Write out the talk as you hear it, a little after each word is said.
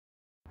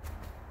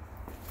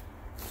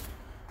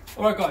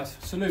Alright guys,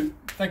 salute.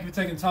 Thank you for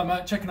taking the time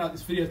out, checking out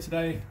this video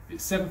today.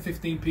 It's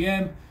 7:15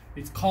 PM,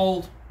 it's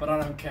cold, but I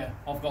don't care.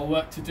 I've got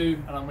work to do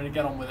and I'm going to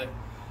get on with it.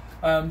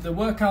 The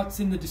workout's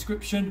in the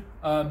description.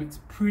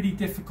 It's pretty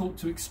difficult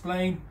to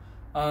explain,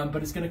 but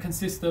it's going to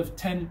consist of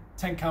 10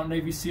 count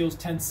Navy SEALs,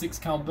 10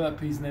 6-count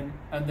burpees,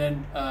 and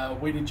then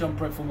weighted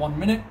jump rope for 1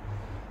 minute.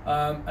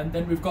 And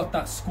then we've got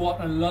that squat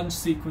and lunge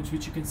sequence,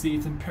 which you can see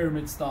it's in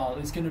pyramid style.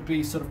 It's going to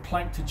be sort of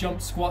plank to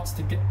jump squats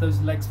to get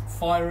those legs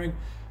firing.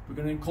 We're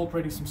going to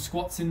incorporate some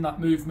squats in that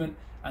movement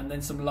and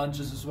then some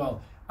lunges as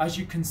well. As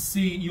you can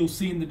see, you'll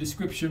see in the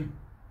description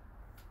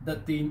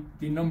that the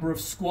number of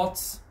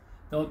squats,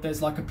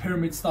 there's like a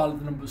pyramid style of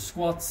the number of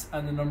squats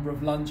and the number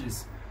of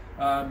lunges.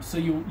 So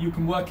you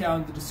can work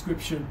out in the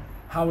description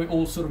how it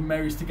all sort of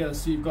marries together,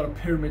 so you've got a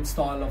pyramid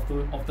style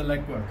of the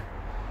leg work.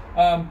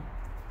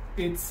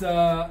 It's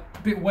a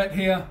bit wet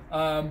here,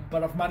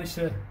 but I've managed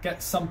to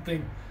get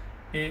something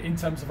in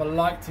terms of a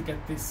light to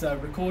get this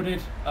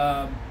recorded.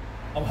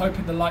 I'm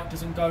hoping the light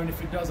doesn't go, and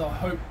if it does, I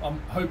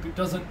hope it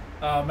doesn't.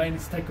 I may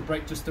need to take a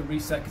break just to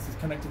reset because it's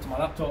connected to my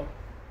laptop.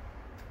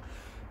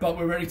 But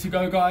we're ready to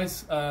go,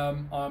 guys.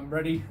 I'm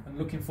ready and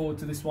looking forward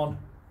to this one.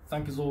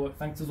 Thanks as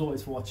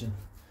always for watching.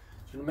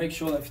 Just gonna make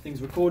sure that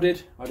everything's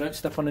recorded. I don't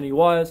step on any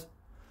wires.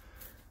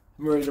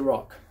 I'm ready to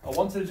rock. I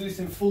wanted to do this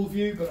in full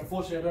view, but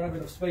unfortunately I don't have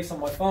enough space on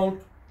my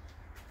phone.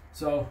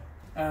 So,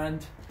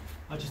 and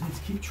I just need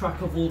to keep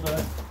track of all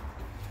the.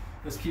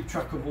 Let's keep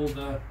track of all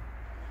the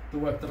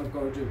work that I've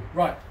got to do.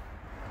 Right.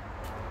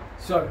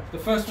 So the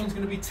first one's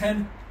going to be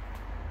 10.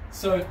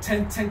 So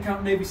 10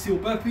 count Navy SEAL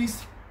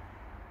burpees,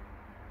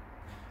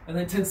 and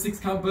then 10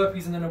 6-count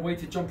burpees, and then a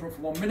weighted jump rope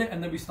for 1 minute,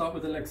 and then we start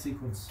with the leg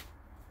sequence.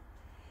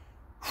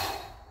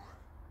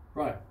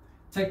 Right.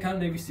 10 count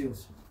Navy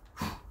SEALs.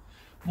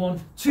 1,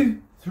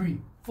 2,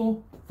 3,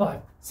 4,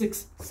 5,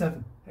 6,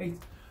 7, 8,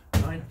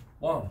 9,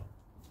 1.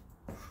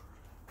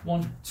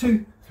 1,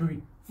 2,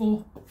 3,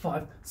 4,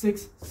 5,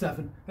 6,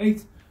 7,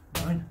 8,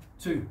 9,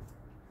 2.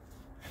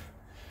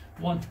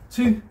 1,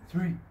 2,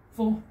 3,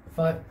 4,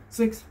 5,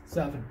 6,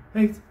 7,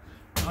 8,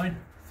 9,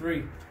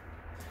 3.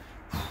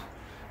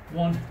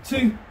 1,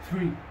 2,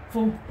 3,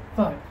 4,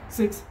 5,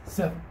 6,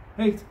 7,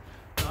 8,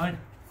 9,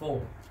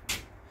 4.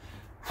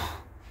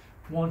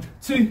 1,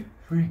 2,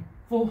 3,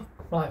 4,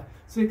 5,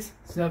 6,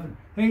 7,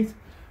 8,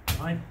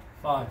 9,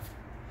 5.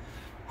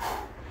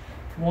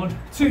 1,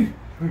 2,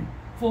 3,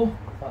 4,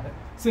 5,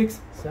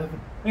 6,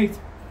 7, 8,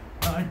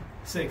 9,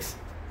 6.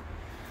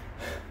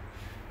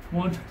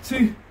 1,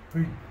 2,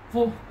 3,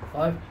 4,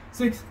 5,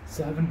 6,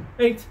 7,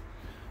 8,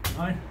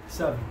 9,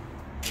 7.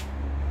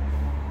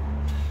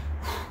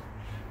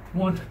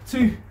 1,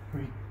 2,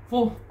 3,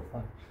 4,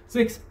 5,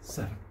 6,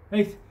 7,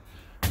 8,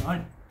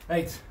 9,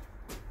 8.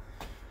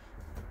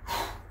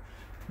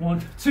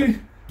 1, 2,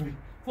 3,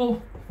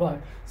 4,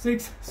 5,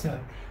 6, 7,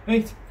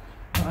 8,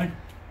 9,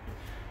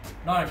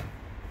 9.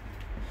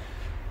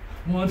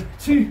 1,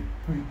 2,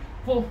 3,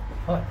 4,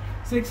 5,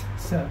 6,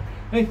 7,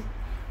 8,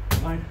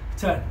 9,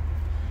 10.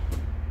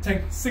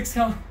 10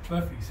 6-count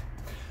burpees.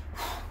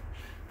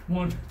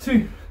 1,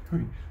 2,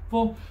 3,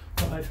 4,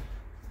 5.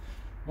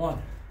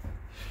 1.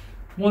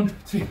 1,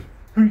 2,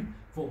 3,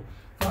 4,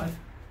 5.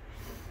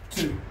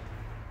 2.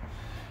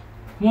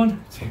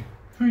 1, 2,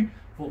 3,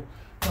 4,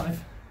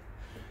 5.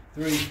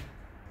 3.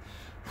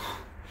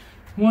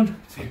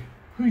 1, 2,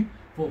 3,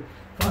 4,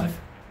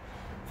 5.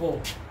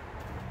 4.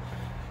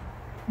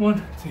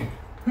 1, 2,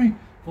 3,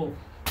 4,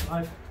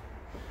 5.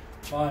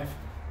 5.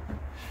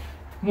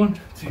 1,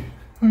 2,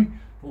 3,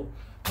 4,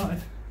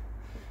 5.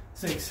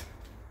 6.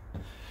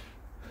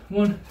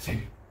 1,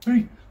 2,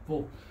 3,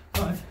 4,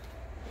 5.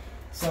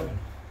 7.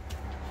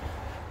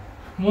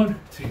 1,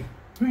 2,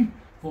 3,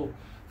 4,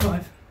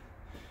 5.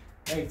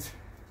 8.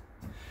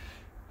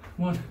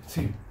 1,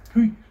 2,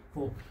 3,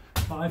 4,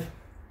 5.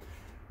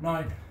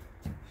 9.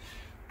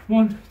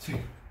 1, 2,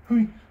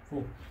 3,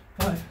 4,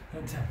 5,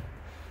 and 10.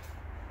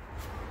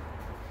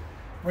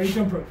 Ready,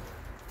 jump rope.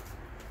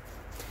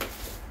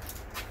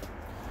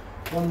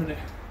 1 minute.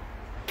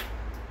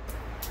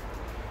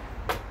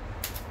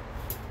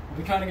 I'll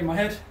be counting in my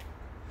head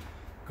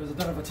because I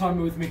don't have a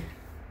timer with me.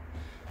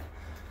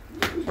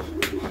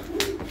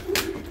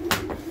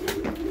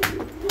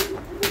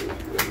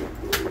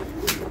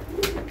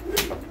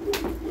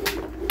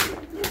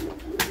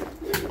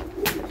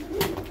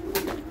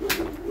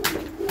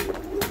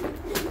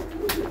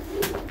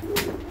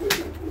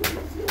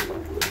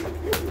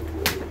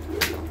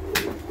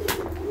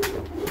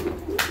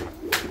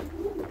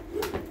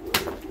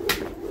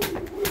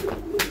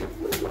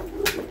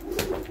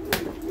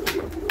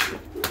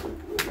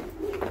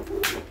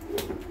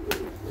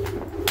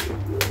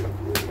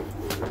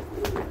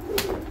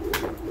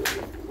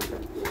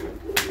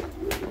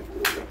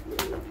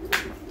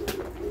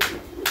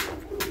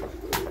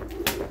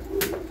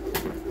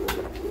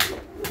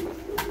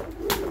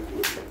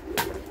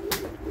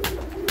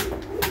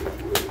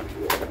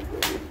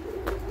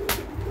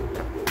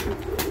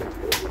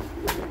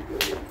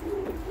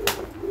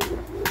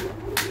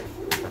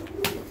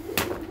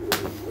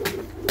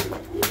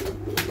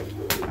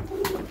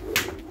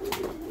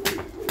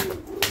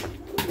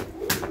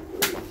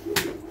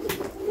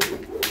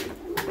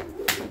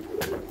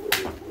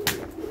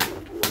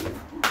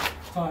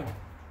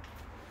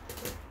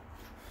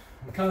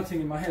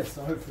 chanting in my head,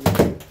 so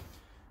hopefully it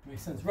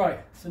makes sense. Right,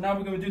 so now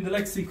we're going to do the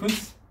leg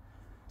sequence.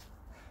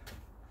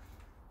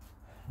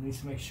 I need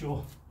to make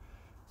sure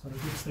it's on a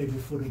good stable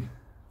footing.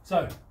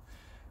 So,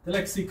 the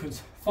leg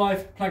sequence,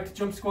 5 plank to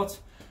jump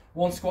squats,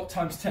 1 squat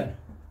times 10.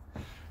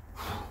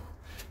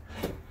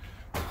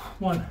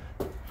 1,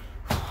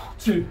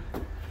 2,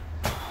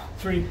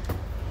 3,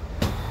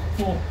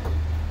 4,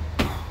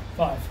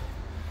 5.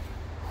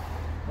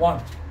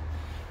 1,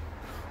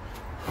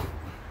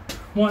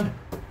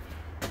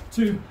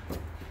 2,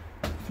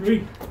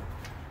 3,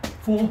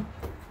 4,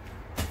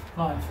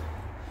 5.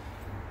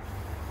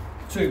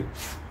 2,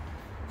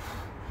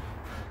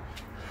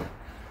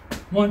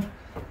 1,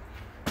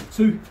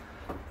 2,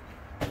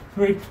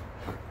 3,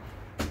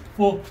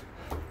 4,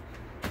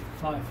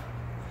 5.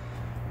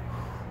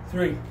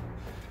 3.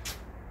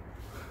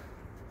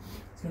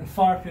 It's going to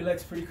fire up your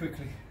legs pretty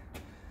quickly.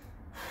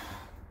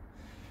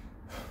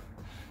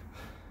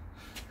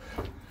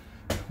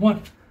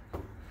 1,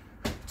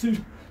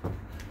 2,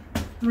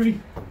 3,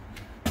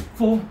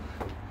 4,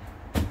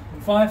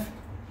 and 5.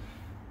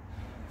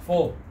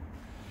 4.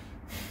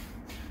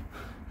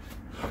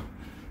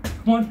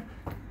 1,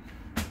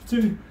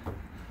 2,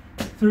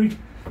 3,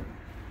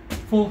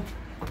 4,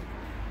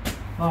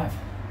 5.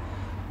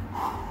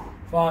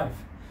 5.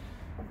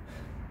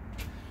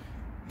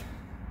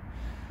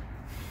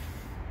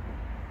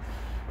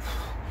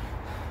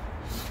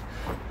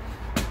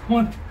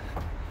 1,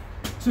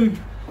 2,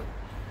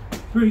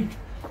 3,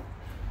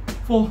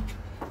 4,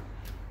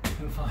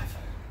 and 5.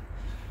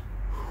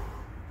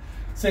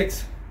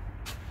 6.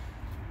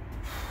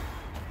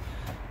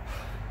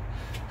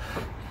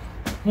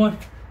 1,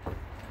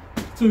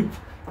 2,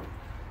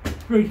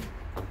 3,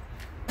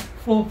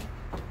 4,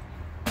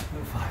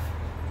 and 5.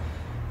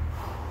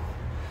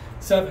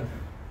 7.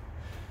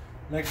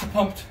 Legs are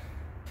pumped.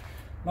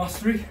 Last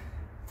 3.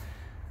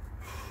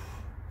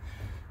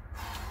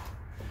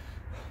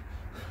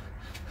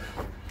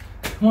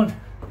 1,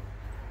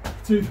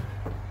 2,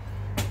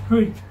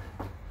 3,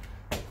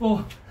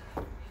 4,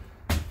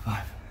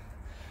 5.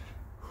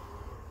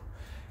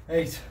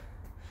 8.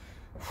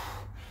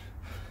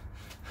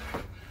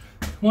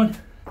 1,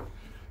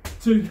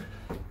 2,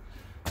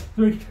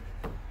 3,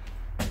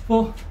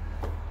 4,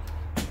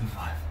 and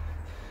 5.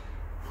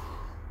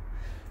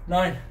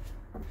 9.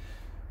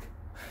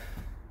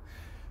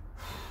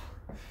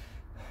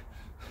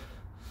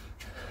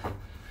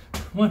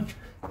 1,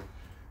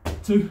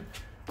 2,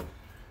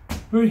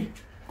 3,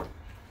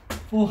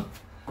 4,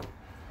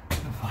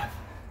 and 5.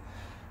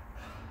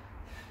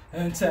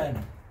 And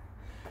 10.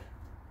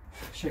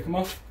 Shake them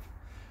off.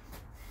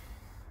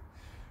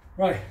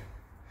 Right.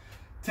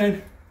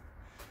 10,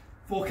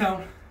 4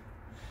 count,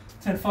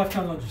 10 5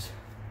 count lunges.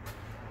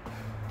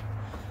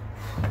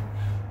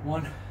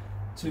 1,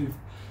 2,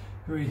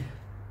 3,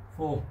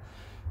 4,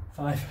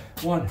 5.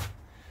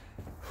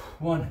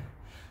 1,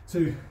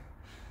 2,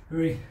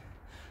 3,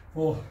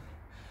 4,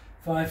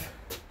 5.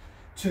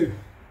 2,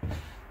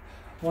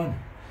 1,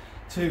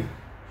 2,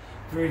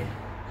 3,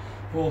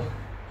 4,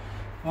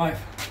 5.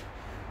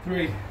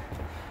 3,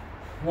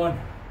 1,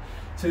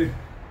 2,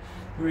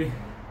 3,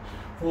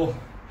 4,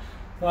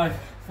 5.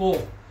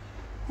 4.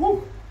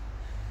 Woo.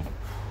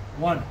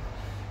 1,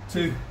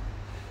 2,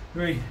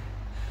 3,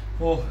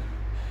 4,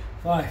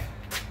 5.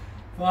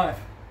 5.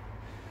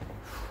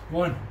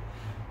 1,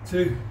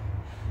 2,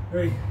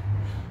 3,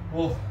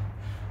 4,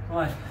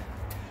 5.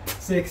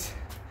 6.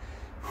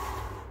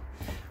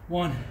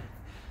 1,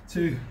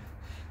 2,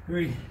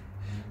 3,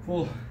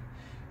 4,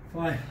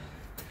 5.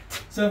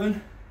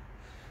 7.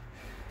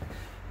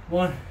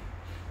 1,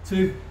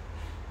 2,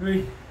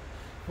 3,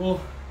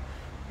 4,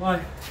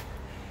 5.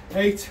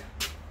 8.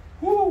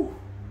 Woo.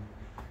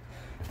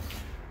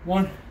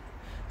 1,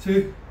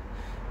 2,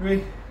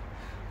 3,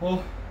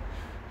 4,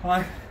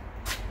 5.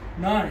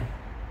 9.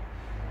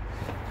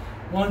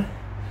 1,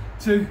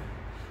 2,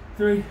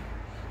 3,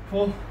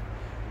 4,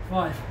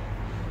 5.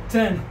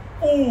 10.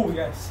 Oh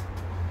yes.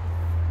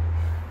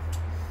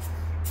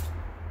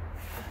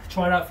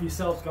 Try it out for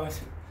yourselves,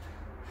 guys.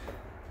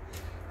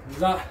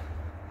 That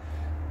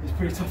is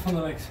pretty tough on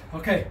the legs.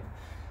 Okay.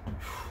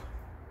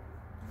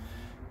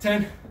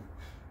 10.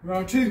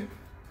 Round 2.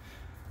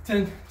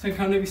 10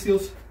 count Navy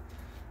Seals.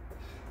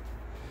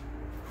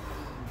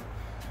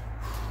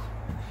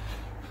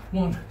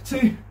 1,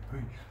 2, 3,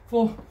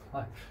 4,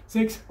 5,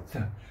 6,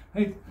 7,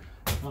 8,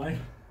 9.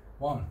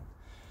 1.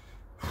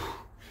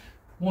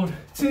 1,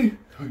 2,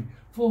 3,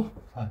 4,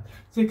 5,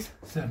 6,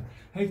 7,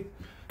 8,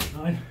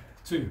 9.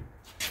 2.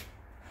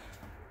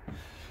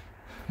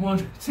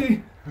 1,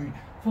 2, 3,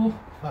 4,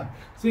 5,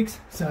 6,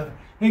 7,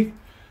 8,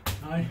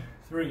 9.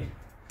 3.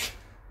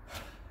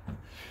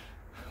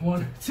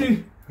 1,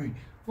 2, 3,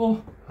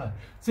 4, 5,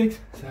 6,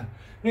 7,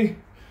 8,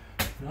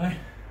 9.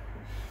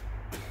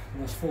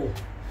 And that's 4.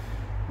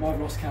 My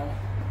lost count.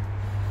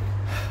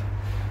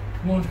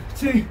 1,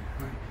 2, 3,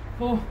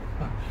 4,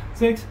 5,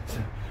 6,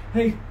 7,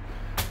 8,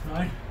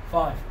 9.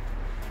 5.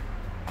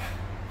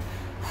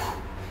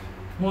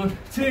 1,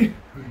 2,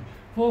 3,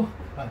 4,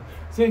 5,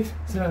 6,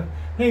 7,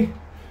 8,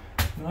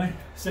 9.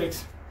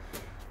 6.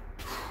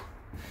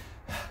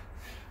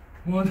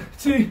 1,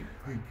 2,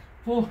 3,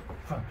 4,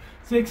 5,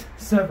 6,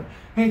 7,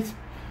 8,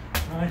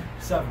 9,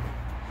 7.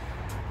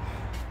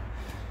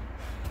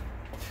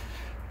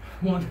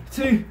 1,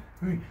 2,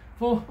 3,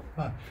 4,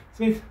 5,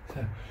 6,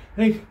 7,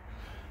 8,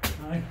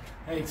 9,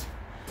 8.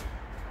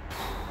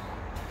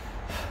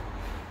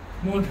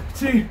 1,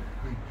 2, 3,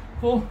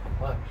 4,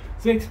 5,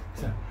 6,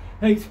 7,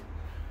 8,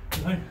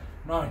 9,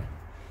 9.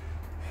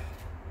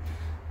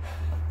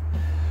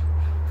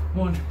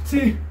 1, 2,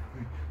 3,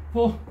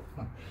 4,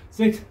 5,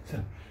 6,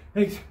 7,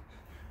 8,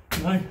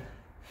 9,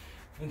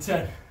 and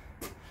 10.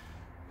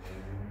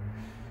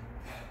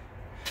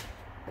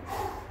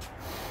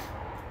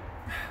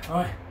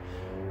 Alright,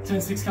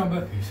 10 6 count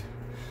burpees.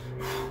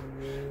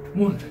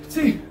 1, 2,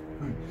 3,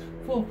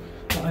 4,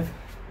 5,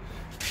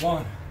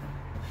 1.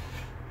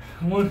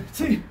 1,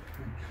 2, 3,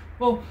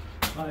 4,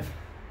 5,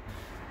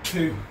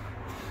 2.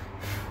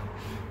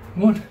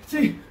 1, 2,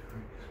 3,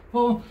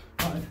 4,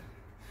 5,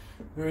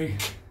 3.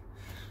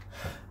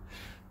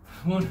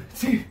 1,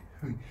 2,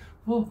 3,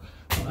 4,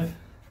 5,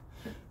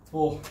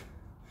 4.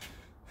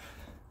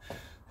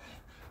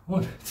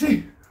 1,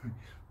 2, 3,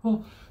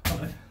 4,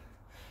 5,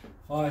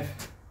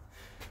 5.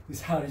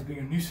 This hat is being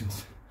a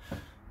nuisance.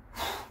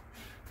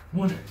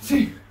 1,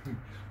 2, 3,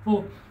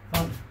 4,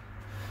 5,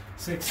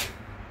 6.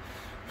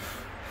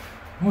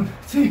 1,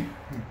 2, 3,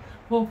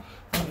 4,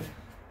 5,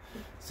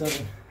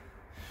 7.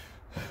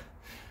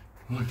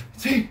 1,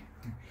 2, 3,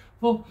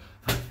 4,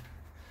 5,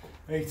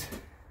 8.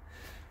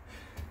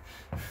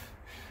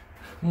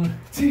 1,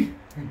 2,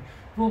 3,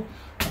 4,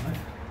 5,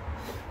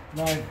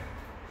 9.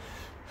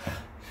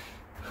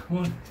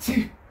 1,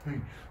 2,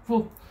 3,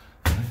 4,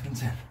 5, and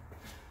 10.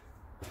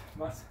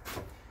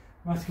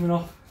 Mat's coming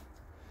off.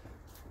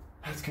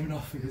 Mat's coming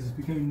off because it's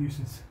becoming a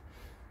nuisance.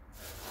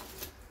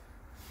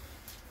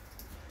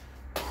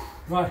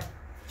 Right,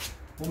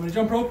 1 minute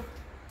jump rope.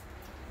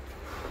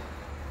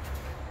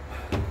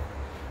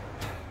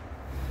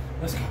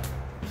 Let's go.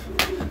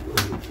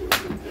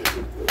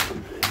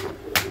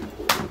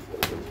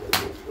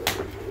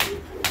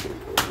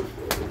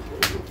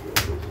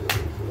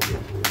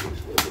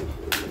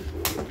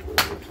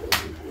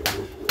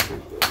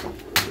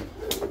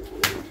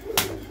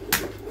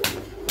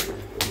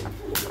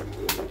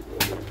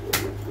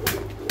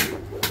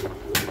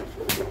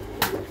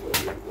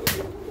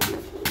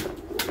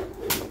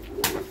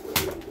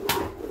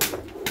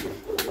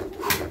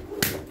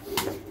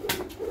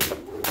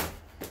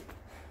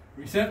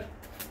 Reset.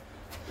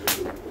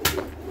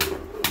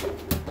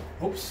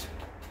 Oops.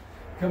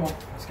 Come on,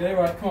 let's get it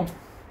right, come on.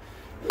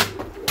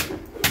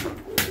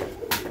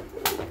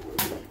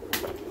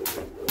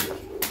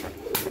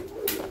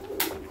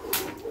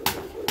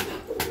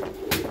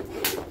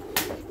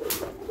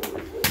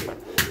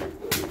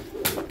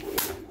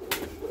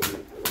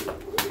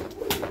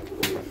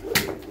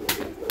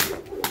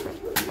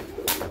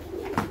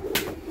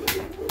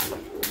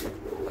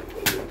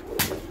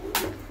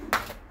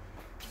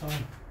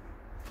 Time.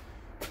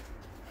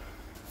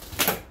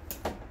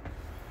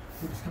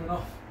 It's coming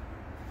off.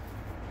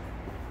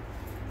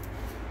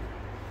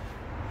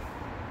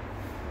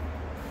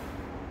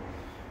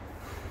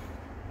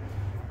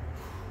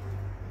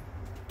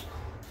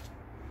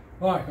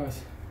 Right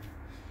guys,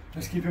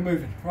 let's keep it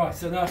moving. Right,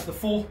 so that's the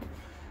four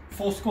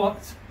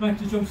squats, back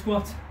to jump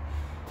squat,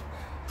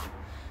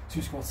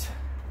 2 squats.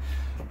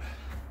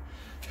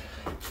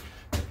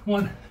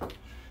 1,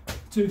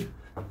 2,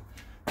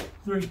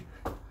 3,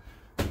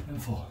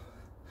 and 4.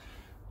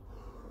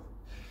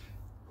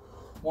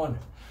 1,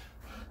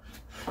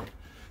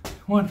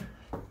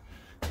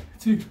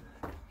 2,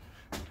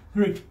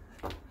 3,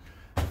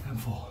 and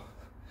 4.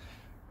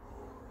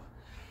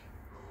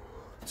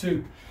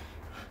 2,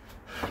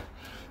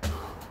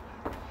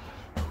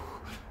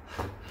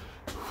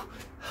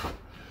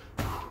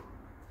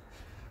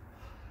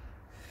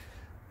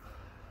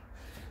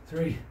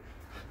 3,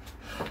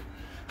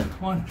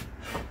 1,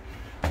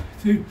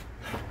 2,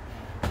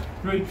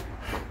 3,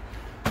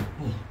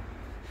 4.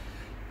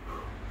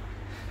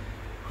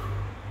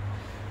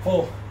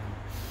 4.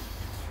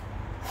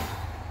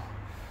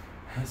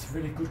 That's a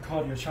really good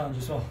cardio challenge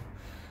as well.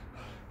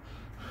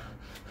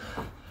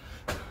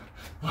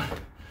 1,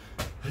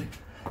 2,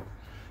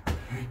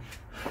 3,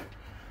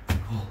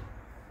 4.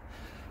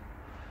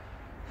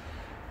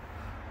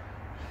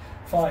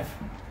 5.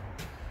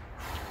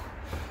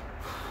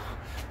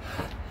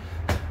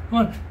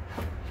 1,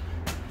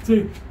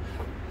 2,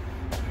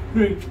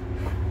 3, 4.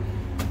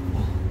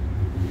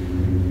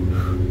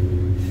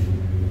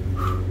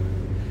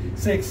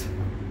 6.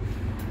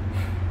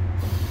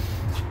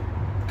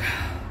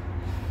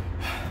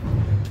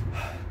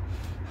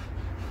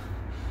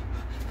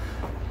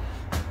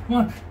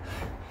 1,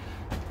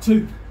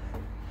 2,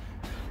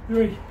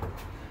 3,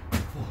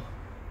 4.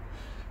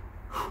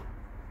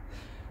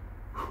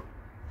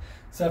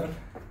 7.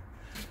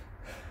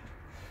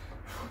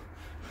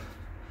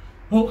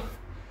 Oh,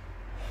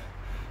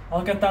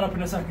 I'll get that up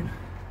in a second.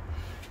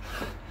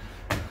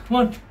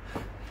 1,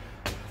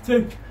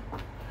 2,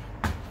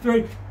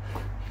 3,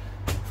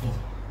 4.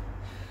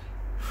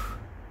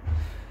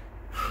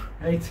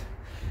 8,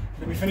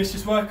 Let me finish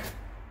this work.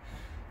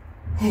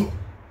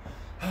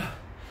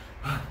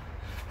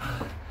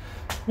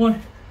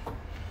 1,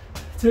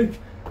 2,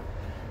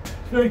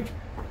 3,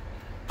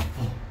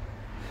 4.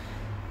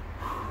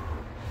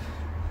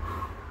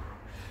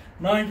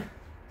 9.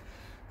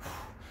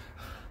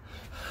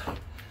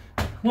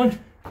 1,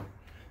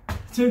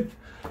 2,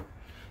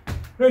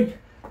 3,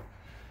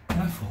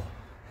 and 4.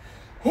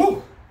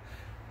 Whew.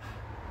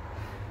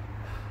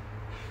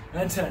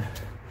 And 10.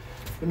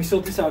 Let me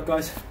sort this out,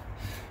 guys.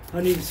 I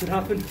knew this would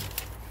happen.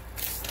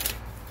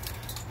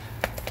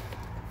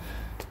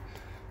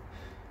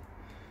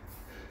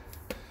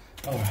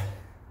 All right.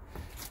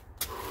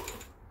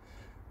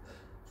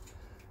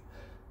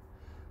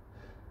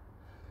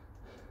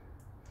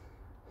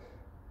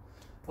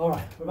 All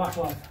right, we're back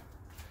live.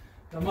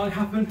 That might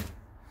happen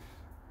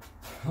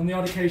on the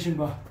odd occasion,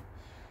 but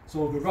it's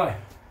all good. Right.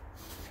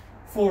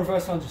 4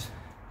 reverse lunges.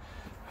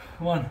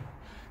 1,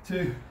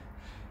 2,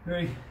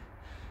 3,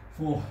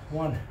 4.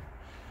 1,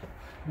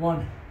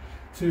 1,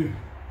 2,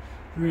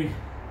 3,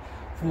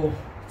 4.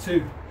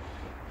 2,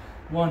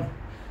 1,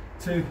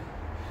 2,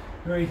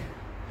 3,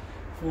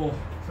 4.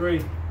 3,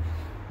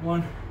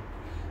 1,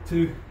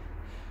 2,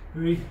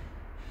 3,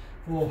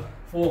 4.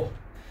 4.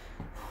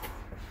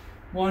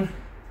 1,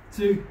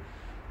 2,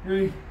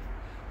 3,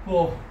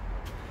 4.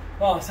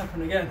 Oh, it's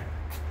happened again.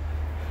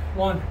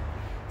 1,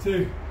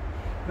 2,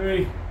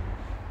 3,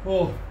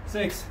 4,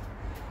 6.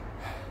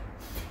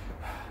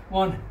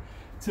 1,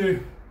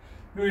 2,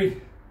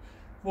 3,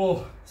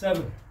 4,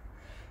 7.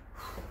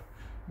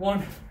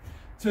 1,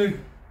 2,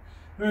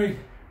 3,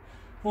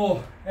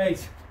 4,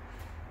 8.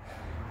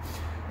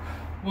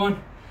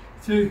 1,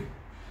 2,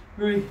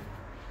 3,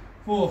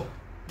 4,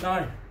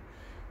 9.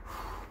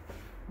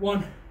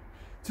 1,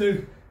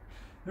 2,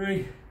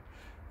 3,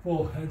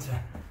 4, and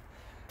 10.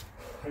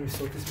 Let me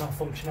sort this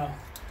malfunction out.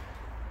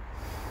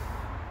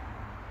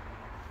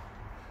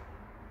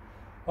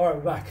 Alright,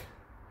 we're back.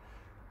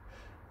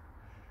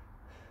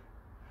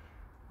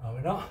 Are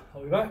we not?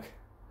 Are we back?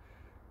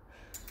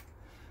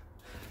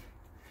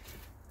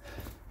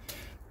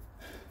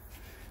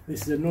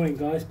 This is annoying,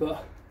 guys,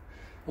 but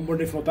I'm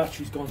wondering if my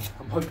battery's gone.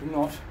 I'm hoping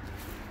not.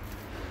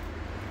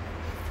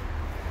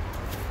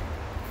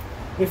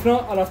 If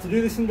not, I'll have to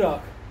do this in the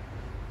dark.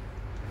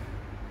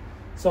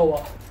 So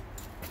what?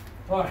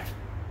 Alright.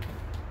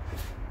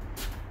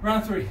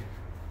 Round 3.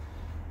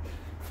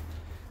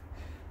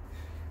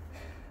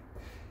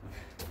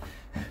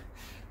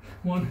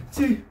 One,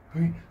 2,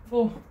 3,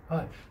 4,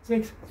 5,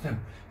 6, 7,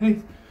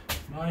 8,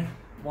 9,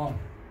 1.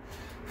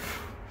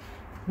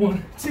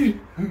 1, 2,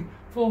 3,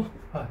 4,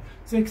 5,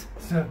 6,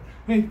 7,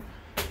 8,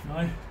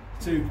 9,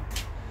 2.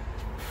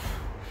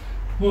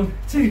 1,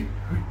 2,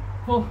 3,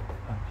 4,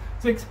 5,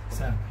 6,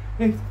 7,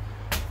 8,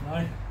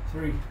 9,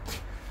 3.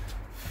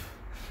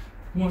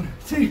 1,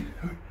 2,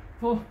 3,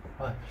 4,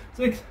 5,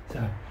 6,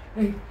 7,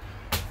 8,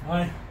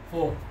 9,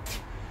 4.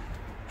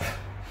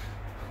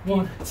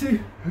 1,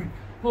 2, 3,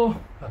 4,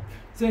 5,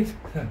 6,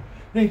 7,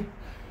 8,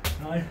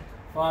 9,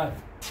 5.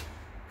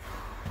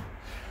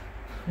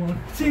 1,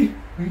 2,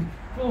 3,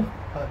 4,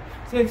 5,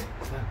 6,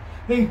 7,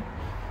 8,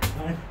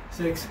 9,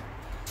 6.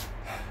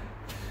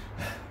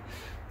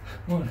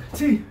 1,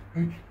 2,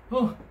 3,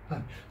 4,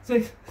 5,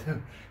 6,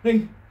 7,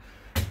 8,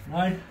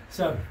 9,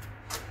 7.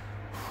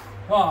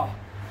 Ah,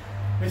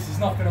 this is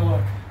not going to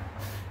work.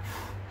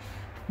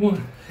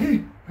 1,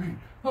 2, 3,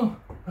 4,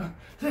 5,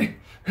 6,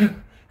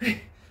 7,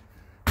 8,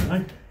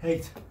 9,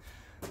 8.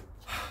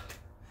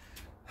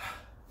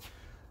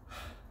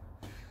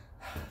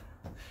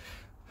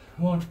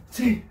 1,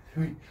 2,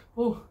 3,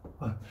 4,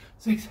 5,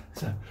 6,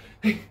 7,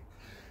 8,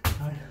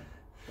 9,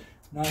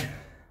 9.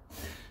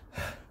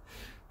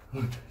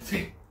 1,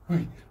 2,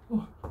 3,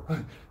 4,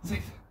 5,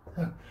 6,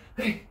 7,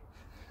 8,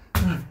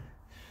 9,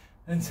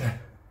 and 10.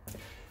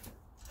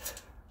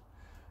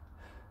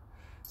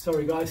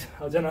 Sorry guys,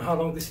 I don't know how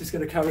long this is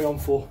going to carry on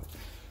for.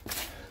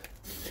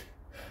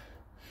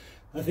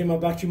 I think my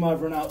battery might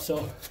have run out,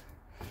 so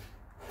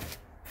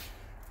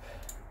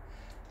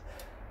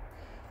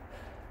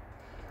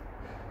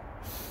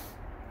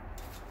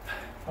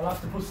I'll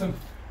have to put some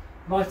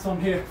lights on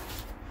here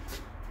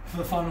for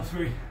the final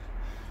 3.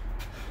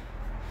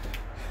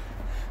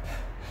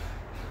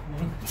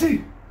 1, 2,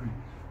 3,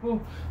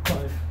 4,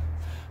 5.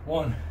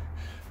 1,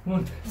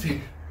 1,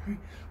 2, 3,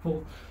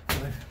 4,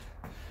 5.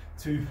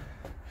 2,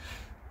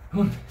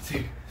 1,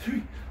 2,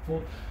 3,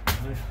 4,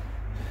 5.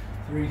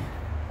 3,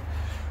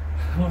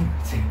 1,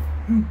 2,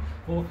 3,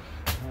 4,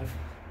 5.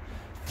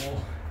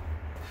 4,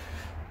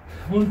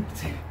 1,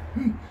 2,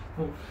 3,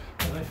 4,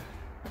 5.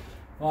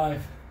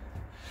 5.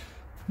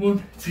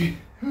 1, 2,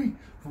 3,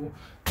 4,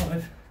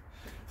 5.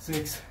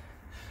 6.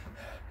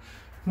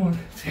 1,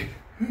 2,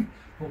 3,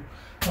 4,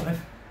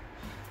 5.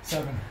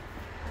 7.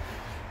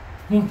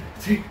 1,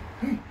 2,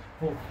 3,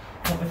 4,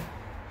 5.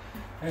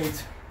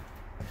 8.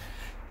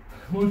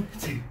 1,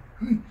 2,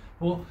 3,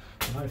 4,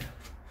 5.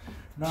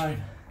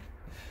 9.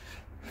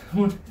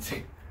 1,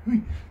 2,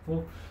 3,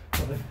 4,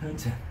 5, and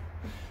 10.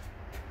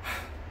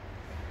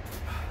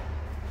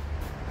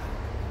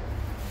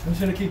 I'm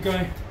just going to keep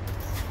going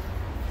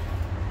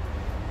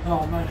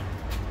Oh man,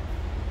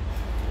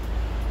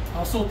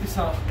 I'll sort this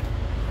out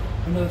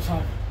another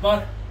time,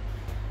 but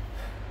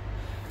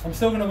I'm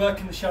still going to work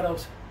in the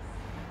shadows.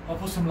 I'll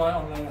put some light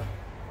on later.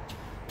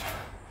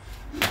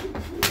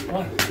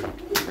 1.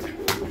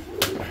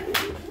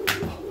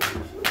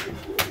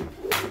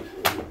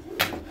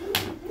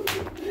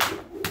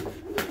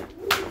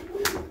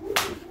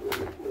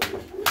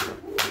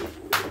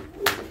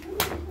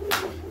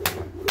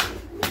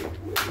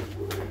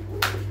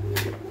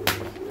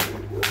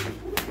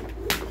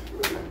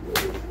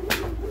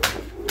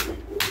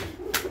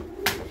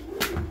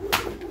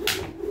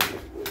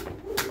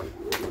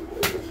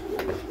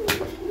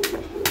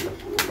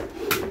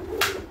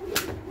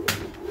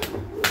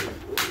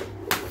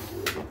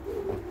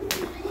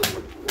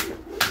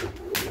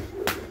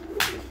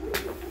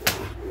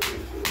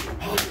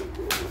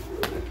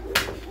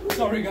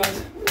 Sorry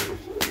guys,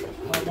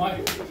 my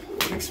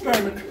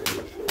experiment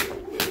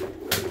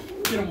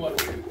didn't work.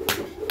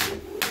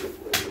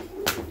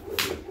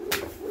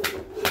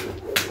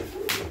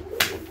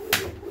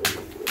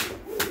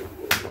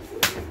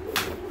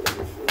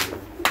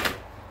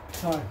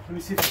 Sorry, let me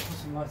see if I can put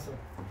some lights on.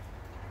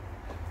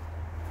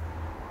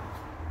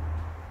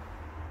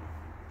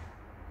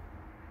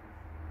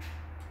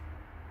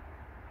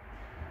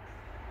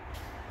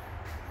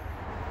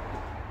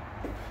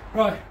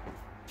 Right.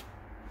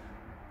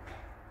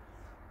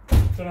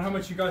 Don't know how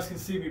much you guys can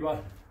see me,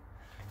 but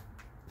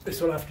this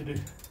is what I have to do.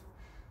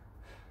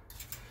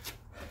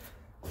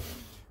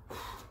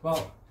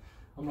 Well,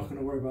 I'm not going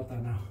to worry about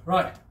that now.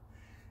 Right,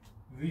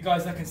 for you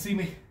guys that can see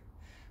me,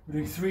 we're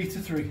doing 3 to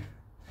 3.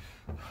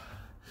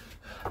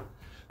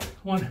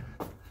 1,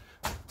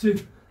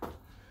 2,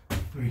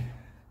 3.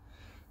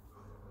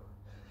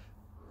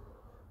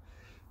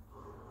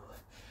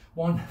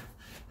 1,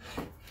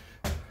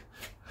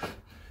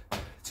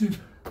 2,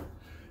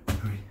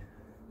 3.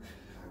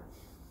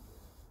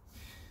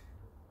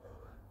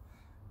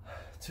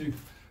 2,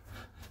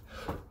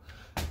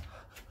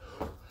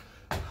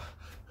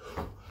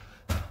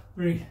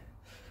 3,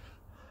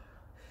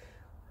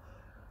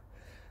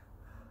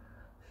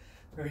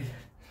 3,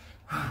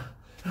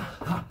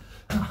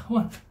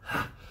 1,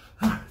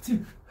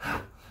 2,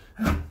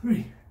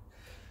 3,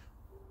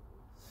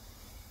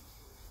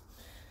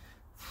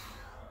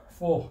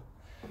 4.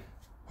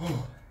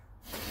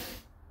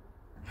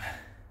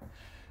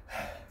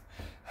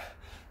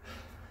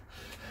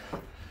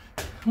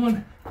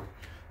 1,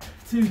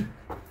 2,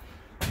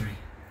 3,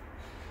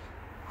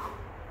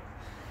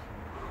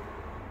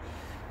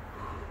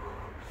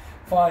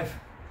 5.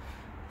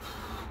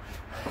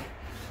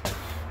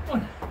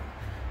 1,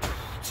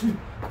 2,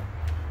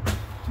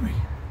 3,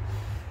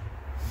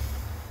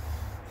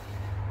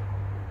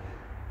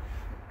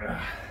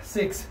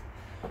 6.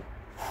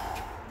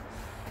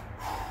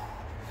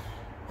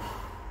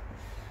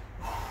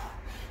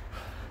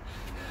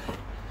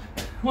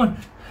 1,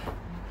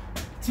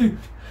 2,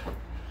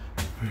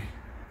 3.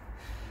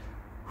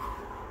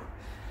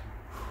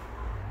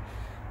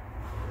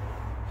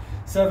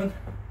 7.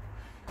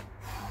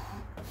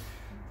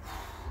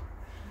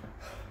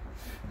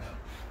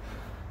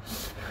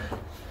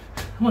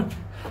 1,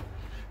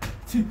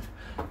 2,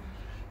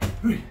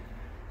 3.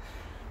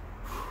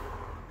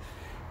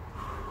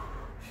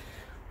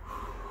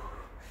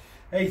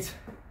 8.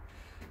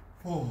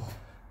 4.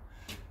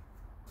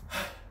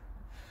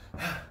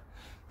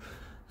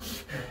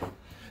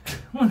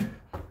 1,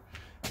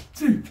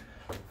 2,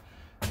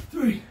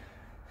 3.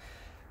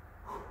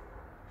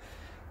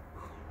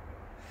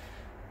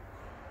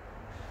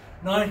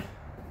 9.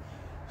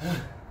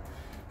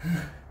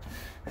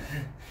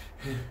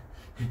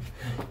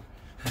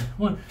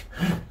 1,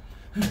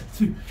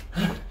 2,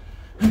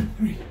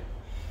 3.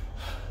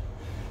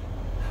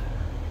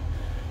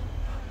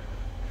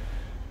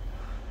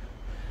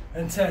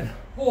 And 10.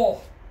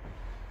 Oh,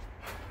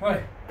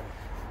 right.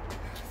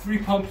 3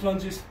 pump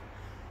lunges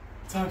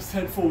times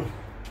 10 forward.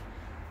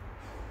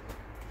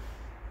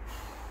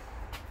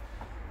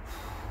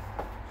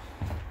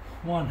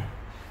 1,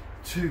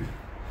 2,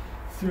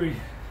 3.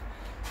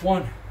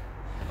 1,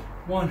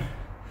 1,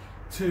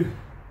 2,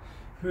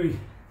 3,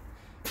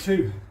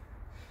 2,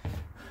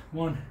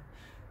 1,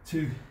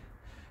 2,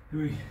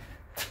 3,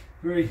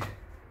 3,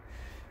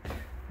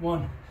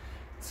 1,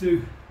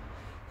 2,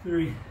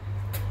 3,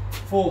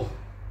 4,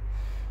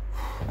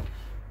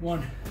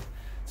 1,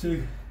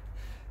 2,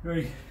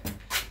 3,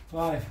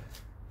 5,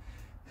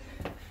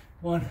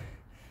 1,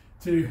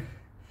 2,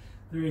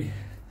 3,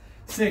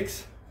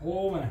 6.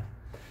 Oh man.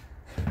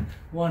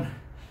 1,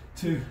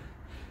 2,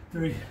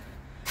 3,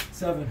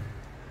 7.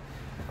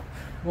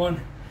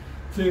 1,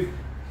 2,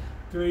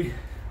 3,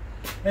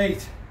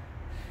 8.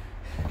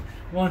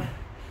 1,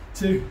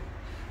 2,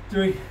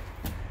 3,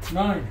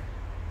 9.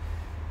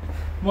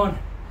 1,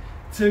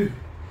 2,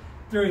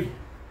 3,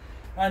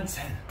 and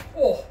 10.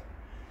 Oh.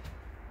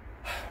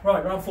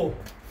 Right, round 4.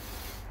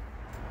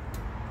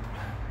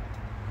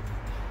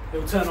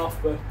 It'll turn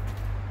off, but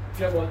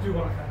get what I do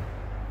what I can.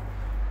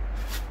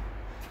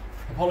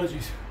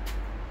 Apologies.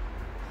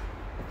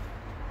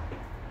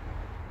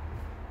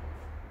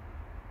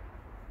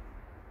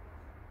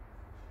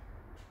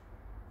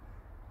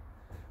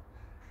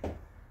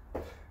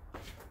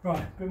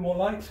 Right, a bit more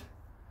light.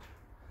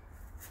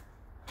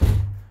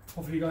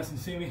 Hopefully you guys can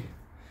see me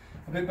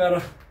a bit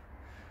better,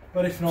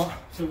 but if not,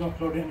 still gonna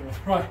upload it anyway.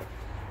 Right,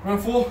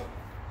 round 4,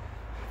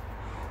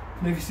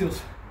 Navy Seals.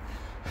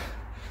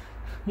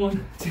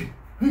 1, 2,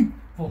 3,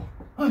 4,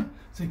 5,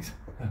 6,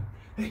 7,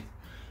 8,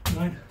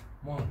 9,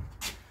 1.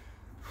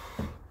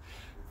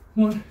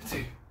 1,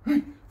 2,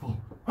 3, 4,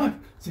 5,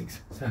 6,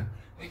 7,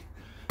 8,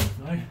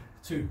 9,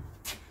 2.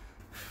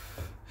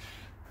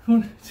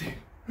 1, 2,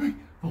 3,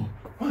 4,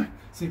 5,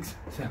 6,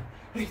 7,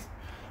 8,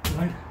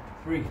 9,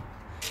 3.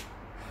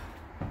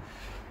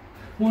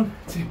 1,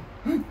 2,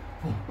 3,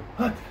 4,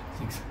 5,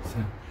 6,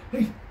 7,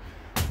 8,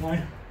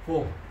 9,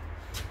 4.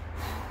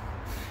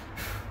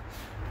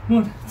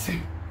 1, 2,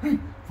 3,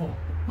 4,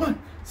 5,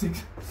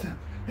 6, 7,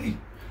 8,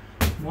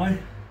 9,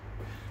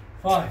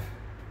 5.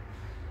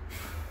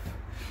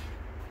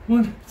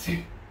 1,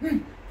 2,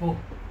 3, 4,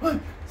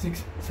 5,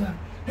 6, 7,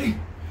 8,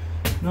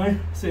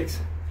 9,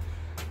 6.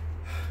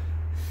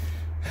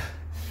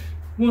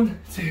 1,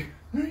 2,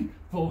 3,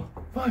 4,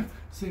 5,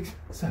 6,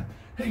 7,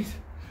 8,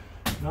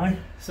 9,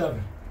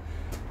 7.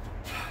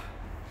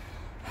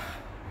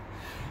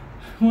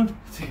 1,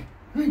 2,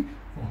 3,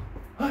 4,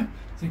 5,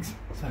 6,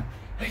 7,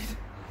 8,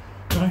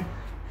 9,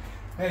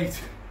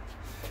 8.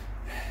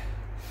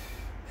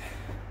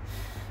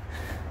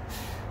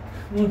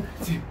 1,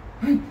 2,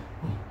 3,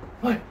 4,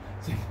 5,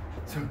 6,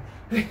 7,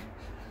 8,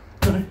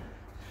 9,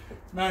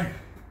 9.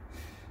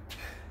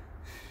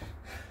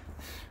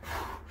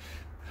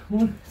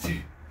 1,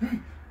 2, 3,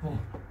 4,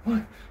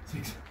 5,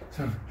 6,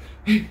 7,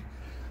 8,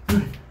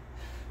 9,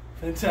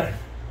 and 10.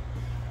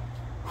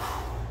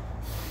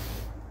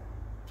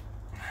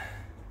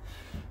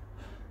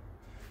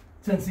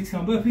 Ten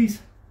 6-count burpees.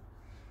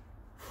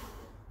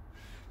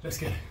 Let's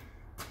get it.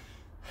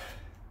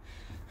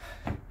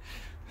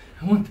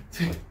 1,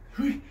 2,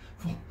 3,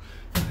 4,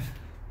 5.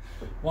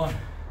 1.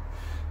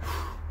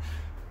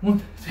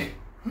 1, 2,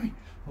 3,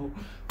 4,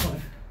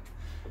 5.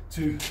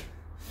 2.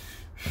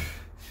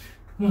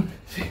 1,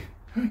 2,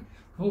 3,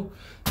 4,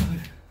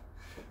 5.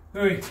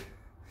 3.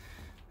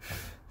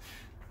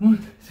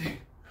 1, 2,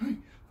 3,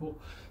 4,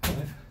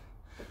 5.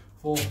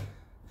 4.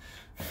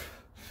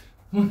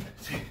 1,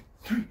 2,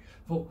 3,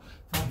 4,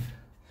 5.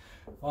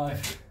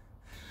 5.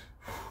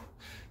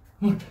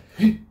 1,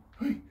 2,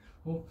 3,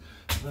 4,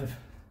 5.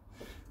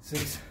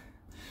 6.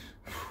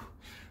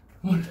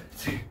 1,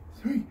 2,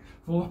 3,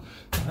 4,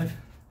 5.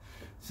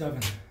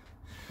 7.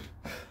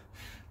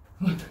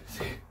 1, 2,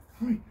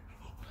 3,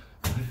 4,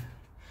 5.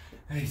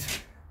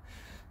 8.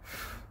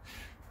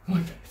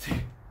 1, 2,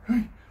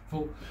 3,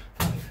 4,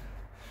 5.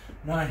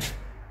 9.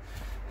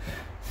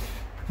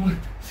 1,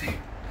 2,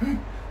 3,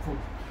 4,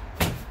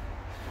 5.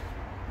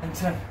 And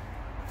 10.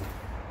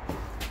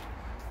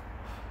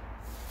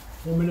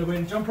 1 minute weight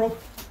and jump rope.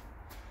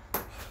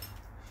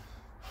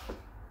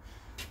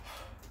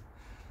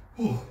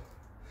 Ooh.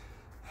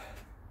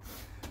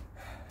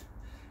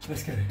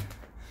 Let's get it.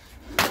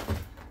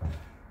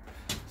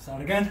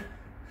 Start again.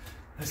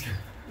 Let's go.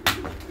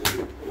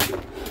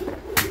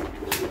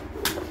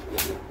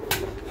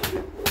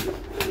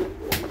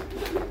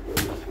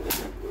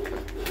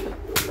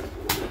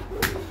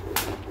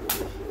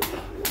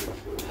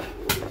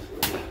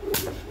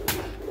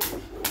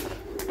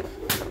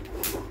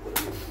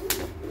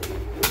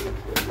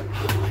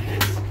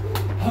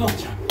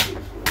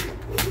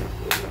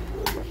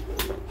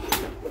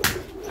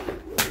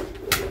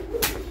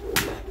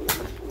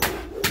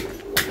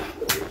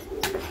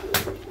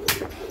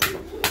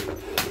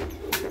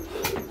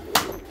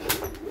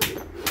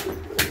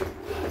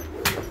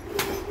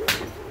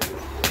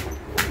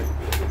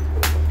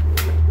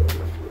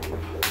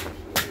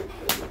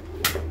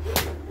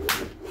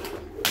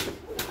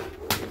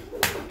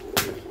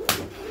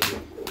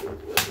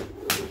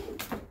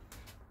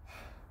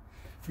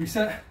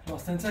 Reset,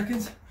 last 10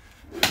 seconds.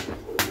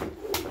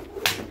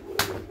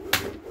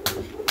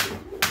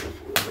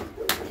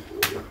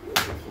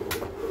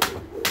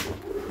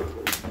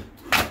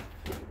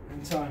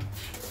 And time.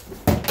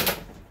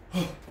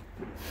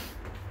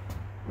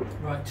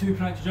 Right, 2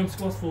 plank to jump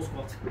squats, 4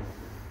 squats.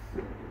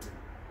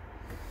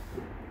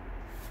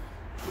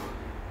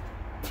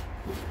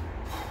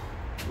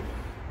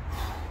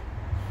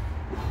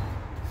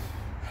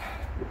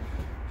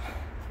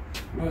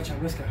 Right,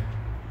 champ, let's go.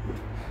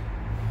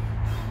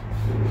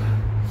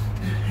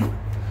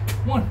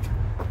 1,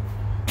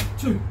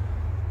 2,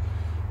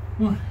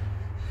 1,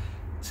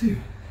 2,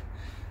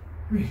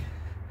 3,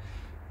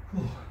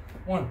 4,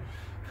 1,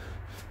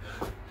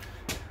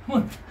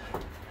 1,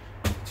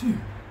 2,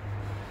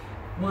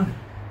 1,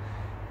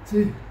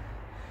 2,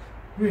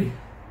 3,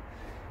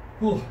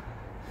 4,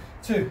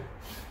 2,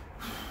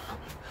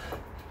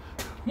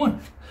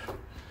 1,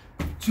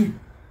 2,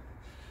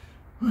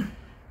 1,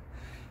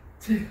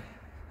 2,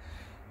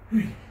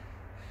 3,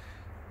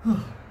 4,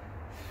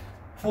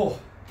 4.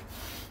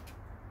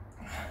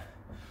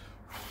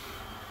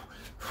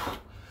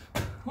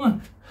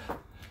 1,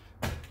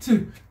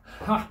 2,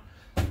 ha!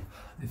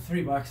 Did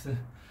 3 by accident.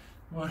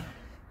 1,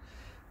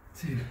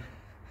 2,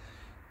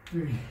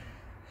 3,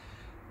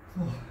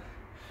 4,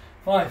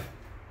 5.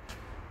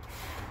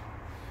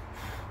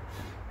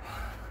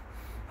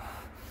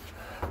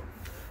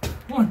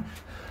 1,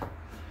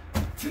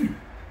 2,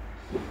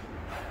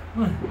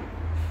 1,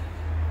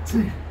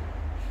 2,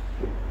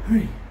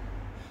 3,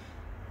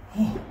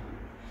 4,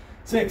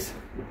 6.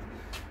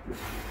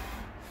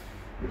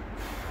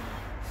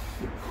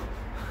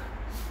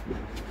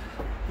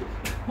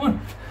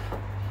 1,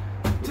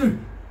 2,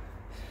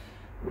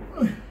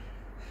 1,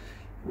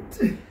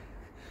 2,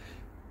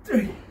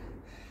 3,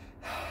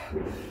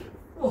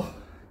 4,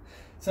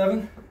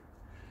 7.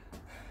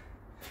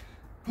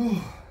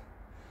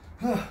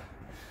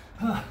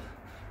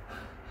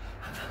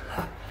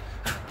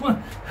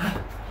 1,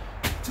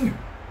 2,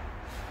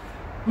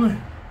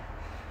 1,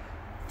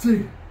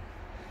 2,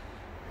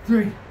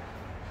 3,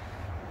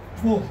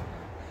 4,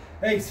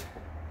 8.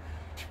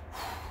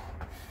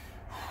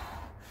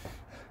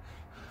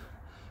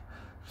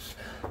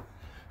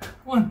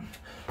 1,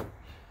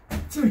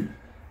 2,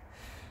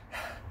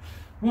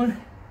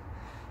 1,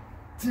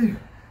 2,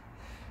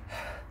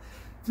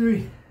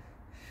 3,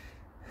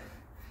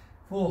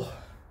 4,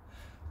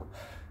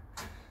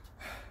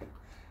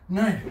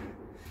 9.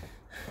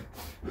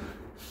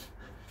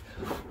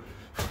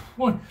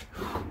 1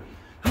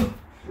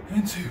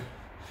 and 2.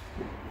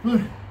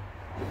 1,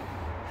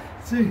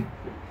 2,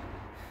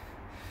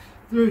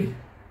 3,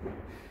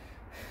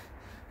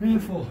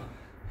 and 4.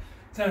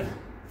 10.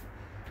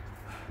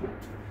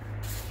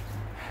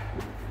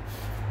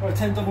 Alright,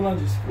 10 double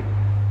lunges.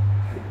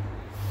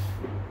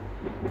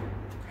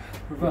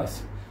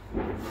 Reverse.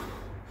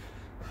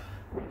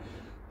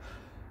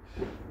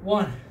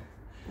 1,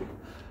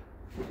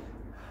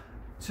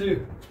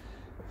 2,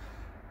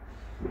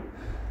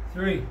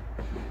 3,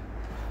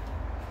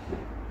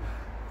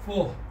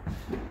 4,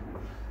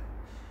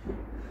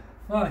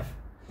 5,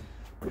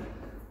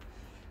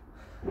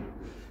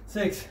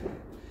 6,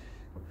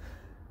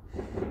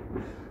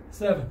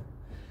 7,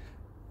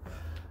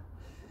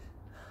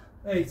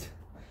 8,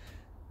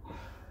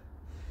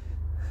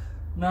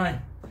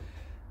 9,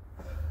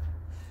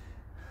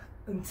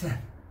 and 10.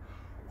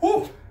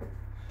 Woo!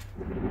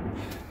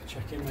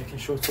 Check in, making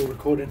sure it's all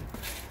recording.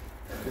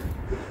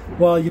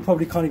 Well, you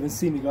probably can't even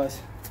see me,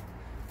 guys.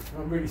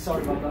 I'm really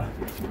sorry about that.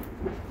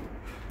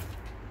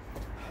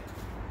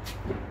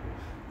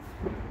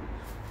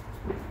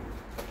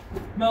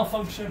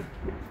 Malfunction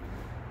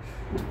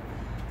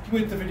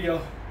with the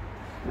video,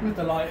 with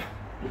the light,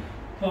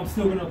 but I'm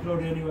still going to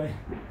upload it anyway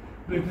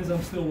because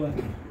I'm still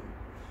working.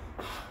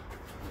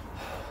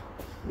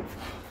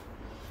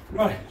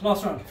 Right,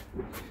 last round.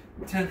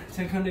 10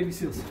 count Navy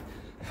SEALs.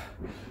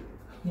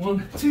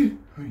 1, 2,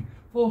 3,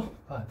 4,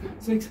 5,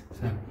 6,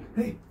 7,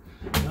 8,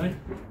 9.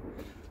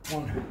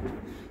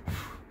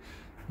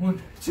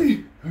 1,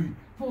 2, 3,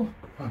 4,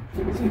 5,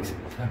 6,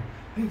 7,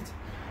 8,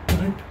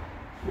 9.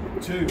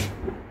 2.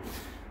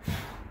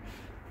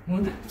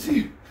 1,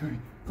 2, 3,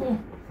 4,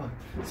 5,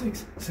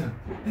 6, 7,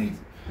 8,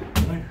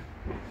 9.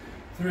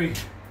 3.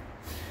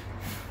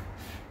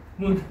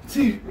 1,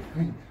 2,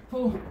 3,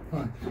 4,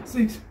 5,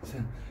 6,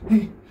 7,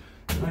 8,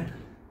 9.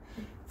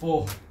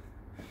 4.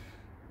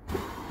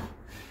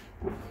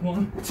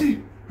 1,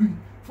 2, 3,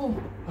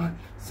 4, 5,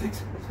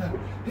 6, 7,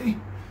 8,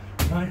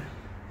 9.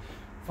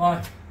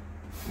 5.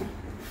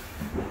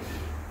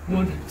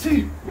 1,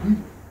 2, 3,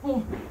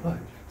 4, 5,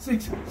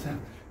 6,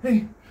 7,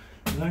 8,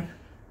 9.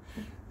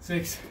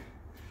 6.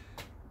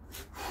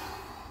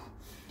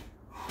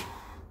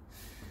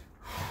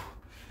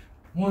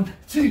 1,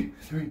 2,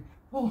 3,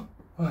 4,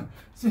 5,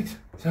 6,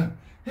 7,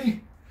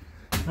 8,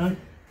 9.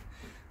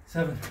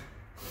 7.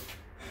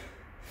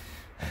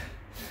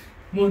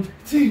 1,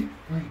 2,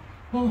 3,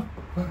 4,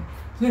 5,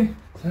 6,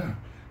 7,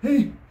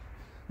 8,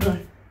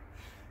 9.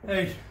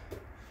 8.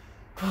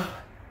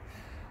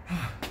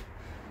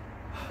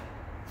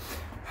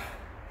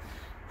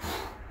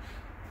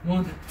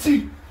 1,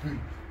 2, 3,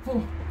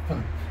 4,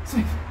 5,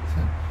 6,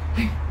 7,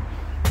 8,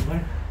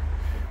 9.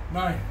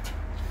 9.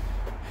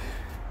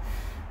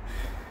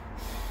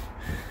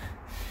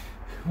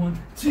 1,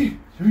 2,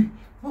 3,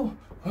 4,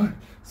 5,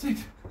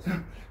 6,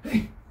 7,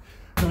 8,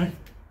 9,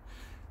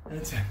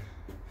 and 10.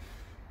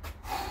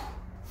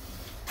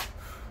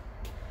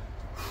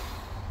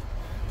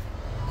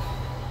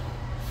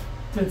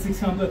 Ten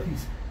 6-count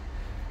burpees.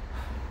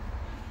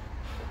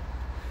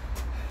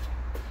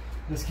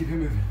 Let's keep it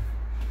moving.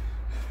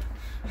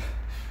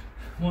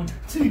 1,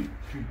 2,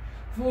 3,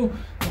 4,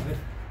 5.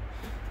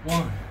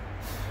 1,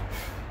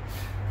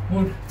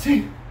 1,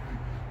 2, 3,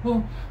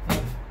 4,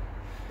 5.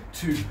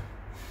 2.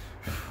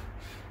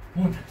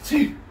 1,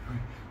 2, 3,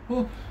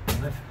 4,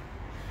 5.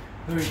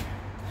 3.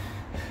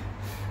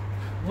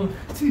 1,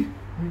 2,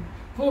 3,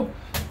 4,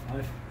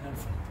 5, and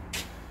 4.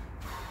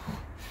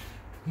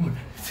 1,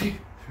 2,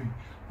 3,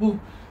 4,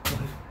 5.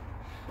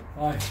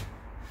 5.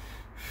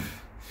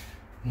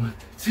 1,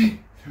 2,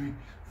 3,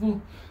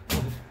 4,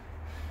 5.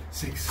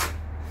 6.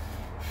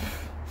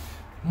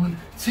 1,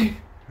 2,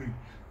 3,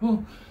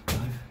 4, 5.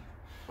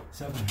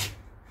 7.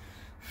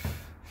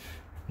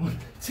 1,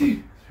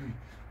 2, 3,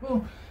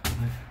 4, 5.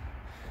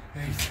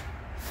 8.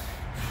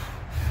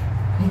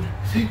 1,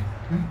 2,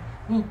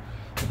 4,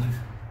 5,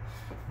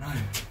 9.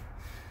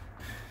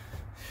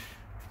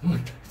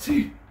 1,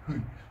 2,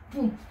 3,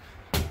 4,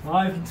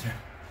 5 and 10.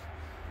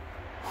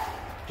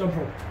 Jump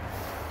rope.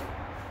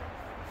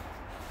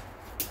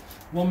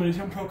 1 minute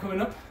jump rope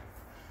coming up.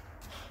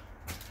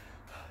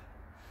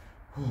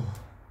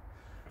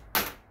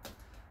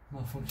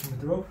 Malfunction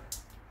with the rope.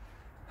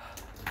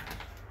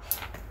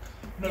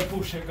 No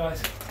bullshit,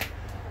 guys.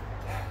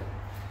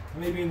 I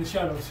may be in the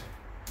shadows,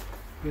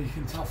 but you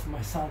can tell from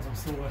my sounds I'm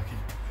still working.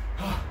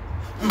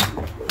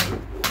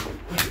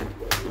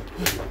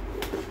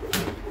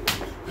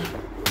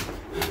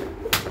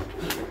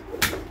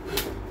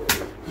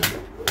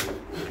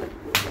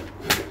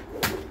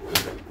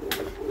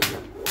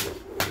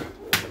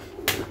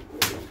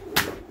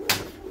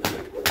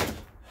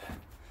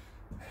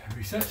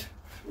 Reset.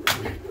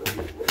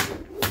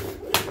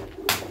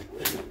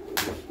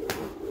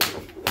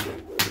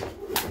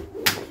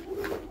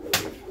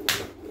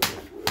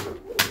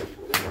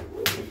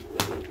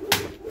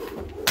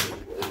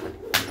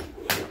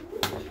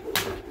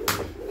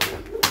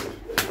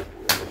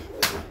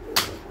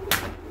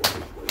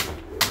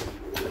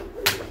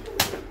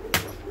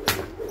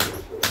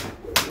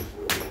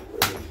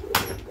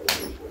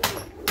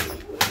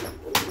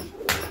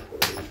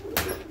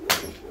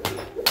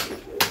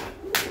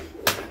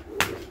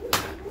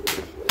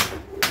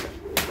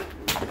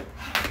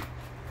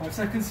 5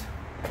 seconds.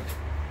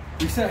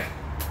 Reset.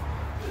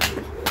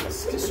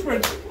 Just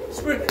sprint.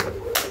 Sprint.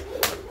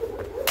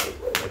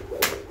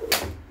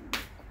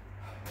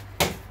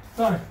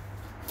 Done.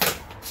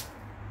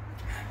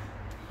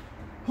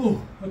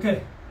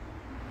 Okay.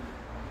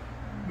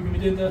 We're going to be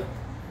doing the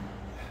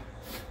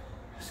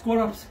squat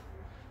ups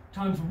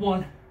times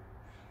 1.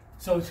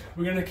 So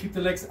we're going to keep the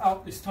legs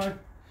out this time,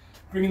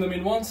 bringing them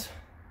in once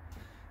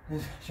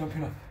and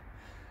jumping up.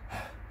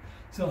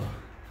 So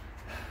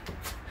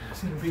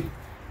it's going to be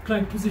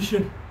plank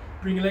position,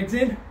 bring your legs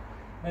in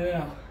and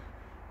then out.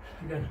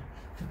 Again,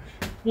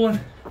 1,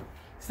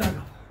 stand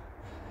up.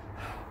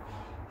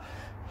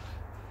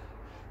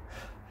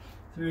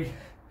 3,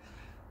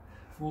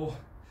 4,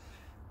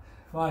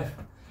 5,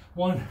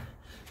 1,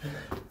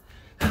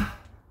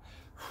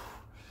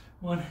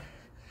 1,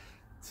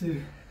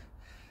 2,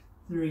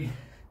 3,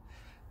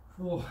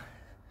 4,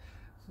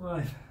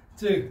 5,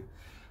 2.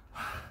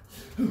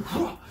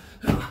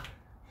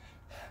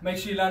 Make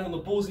sure you land on the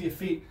balls of your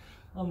feet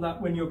on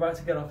that when you're about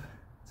to get up.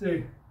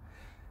 2,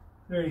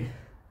 3,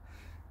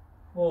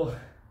 4,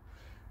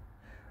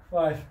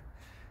 5,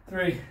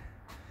 3.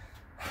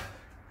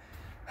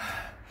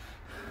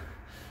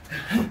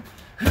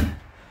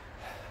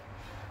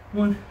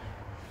 1,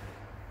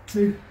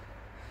 2,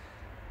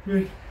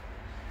 3,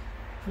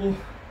 4,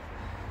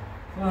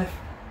 5,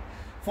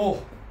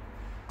 4.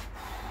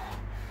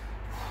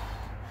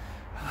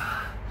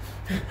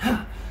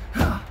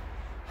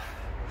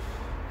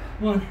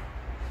 1,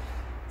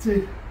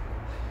 2,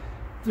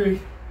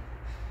 3,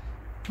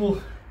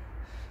 4,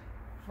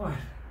 5.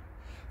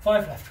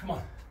 5 left, come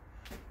on.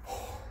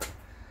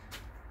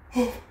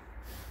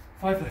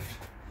 5 left.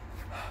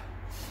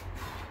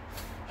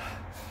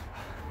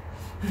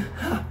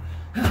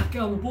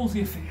 Get on the balls of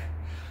your feet.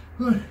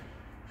 1,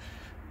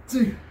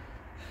 2,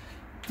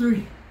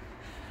 3,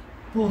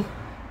 4,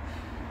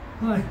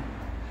 5,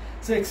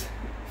 6.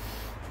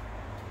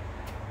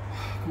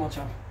 Come on,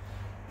 champ.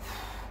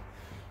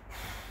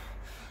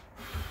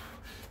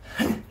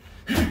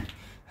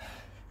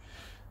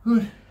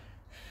 1,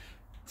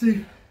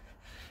 2,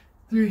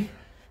 3,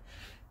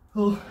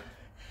 4,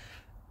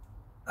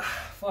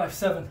 5,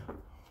 7.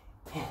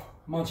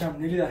 Come on, champ,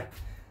 nearly there.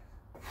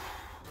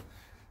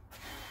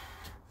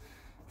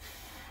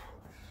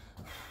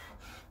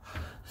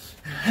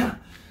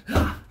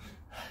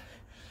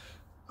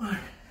 1,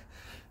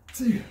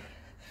 2,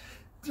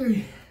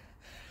 3,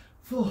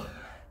 4,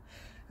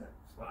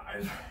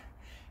 5,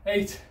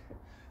 8.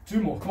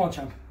 2 more. Come on,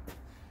 champ.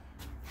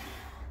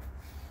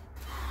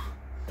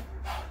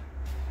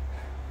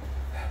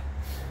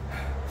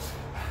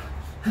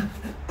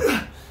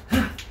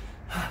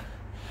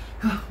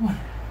 1,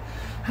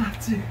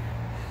 2,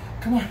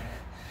 come on,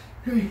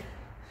 3,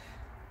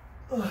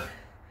 5,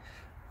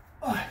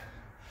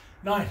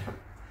 9.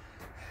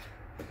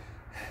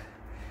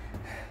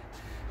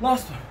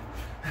 Last one.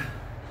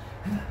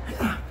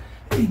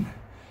 8,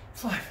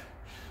 5,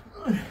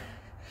 1,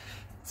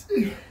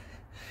 2,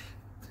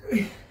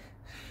 3,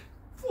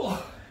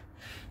 4,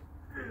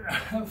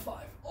 and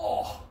 5.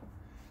 Oh,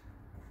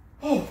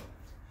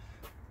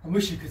 I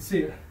wish you could see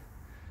it.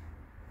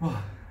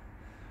 Oh.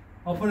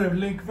 I'll put a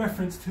link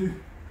reference to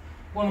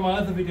one of my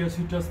other videos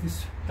who does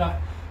this,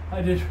 that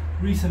I did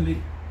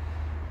recently,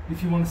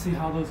 if you want to see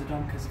how those are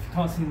done, because if you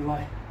can't see the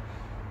light,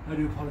 I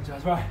do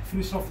apologise. Right,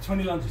 finish off with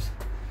 20 lunges.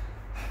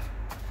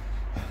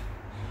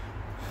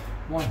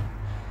 1,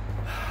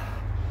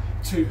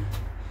 2,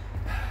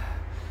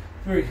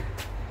 3,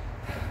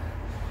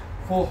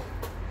 4,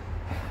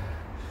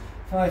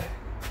 5,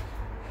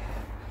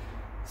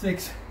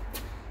 6,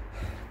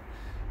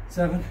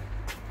 7,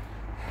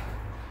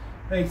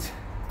 8,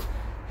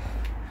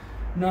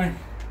 9,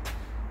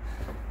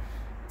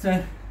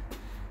 10.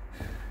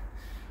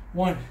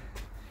 1,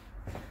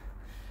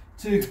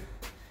 2,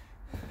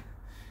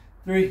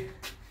 3,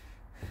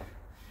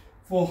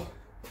 4,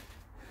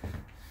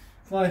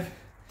 5,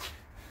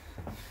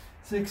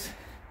 6,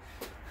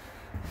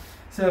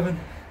 7,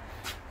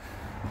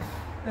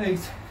 8,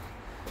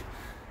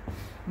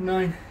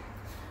 9,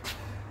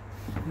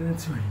 and then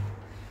 20.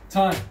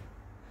 Time.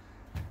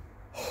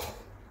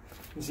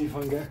 Let's see if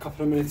I can get a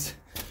couple of minutes.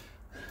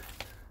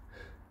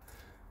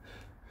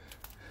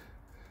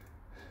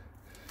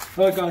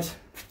 Alright guys,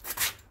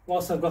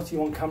 whilst I've got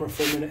you on camera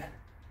for a minute,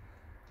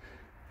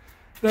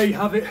 there you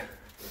have it.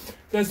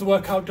 There's the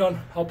workout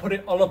done. I'll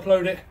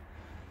upload it,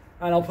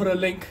 and I'll put a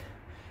link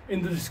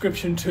in the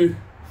description to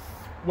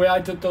where I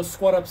did those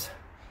squat ups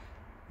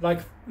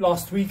like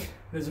last week.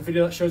 There's a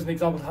video that shows an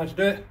example of how to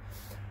do it.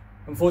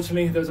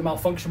 Unfortunately, there was a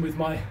malfunction with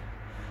my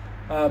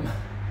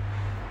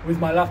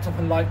laptop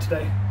and light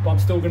today, but I'm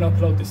still going to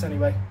upload this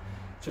anyway,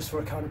 just for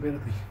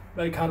accountability.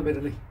 Let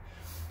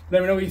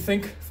me know what you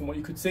think from what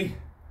you could see.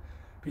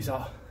 Peace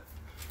out.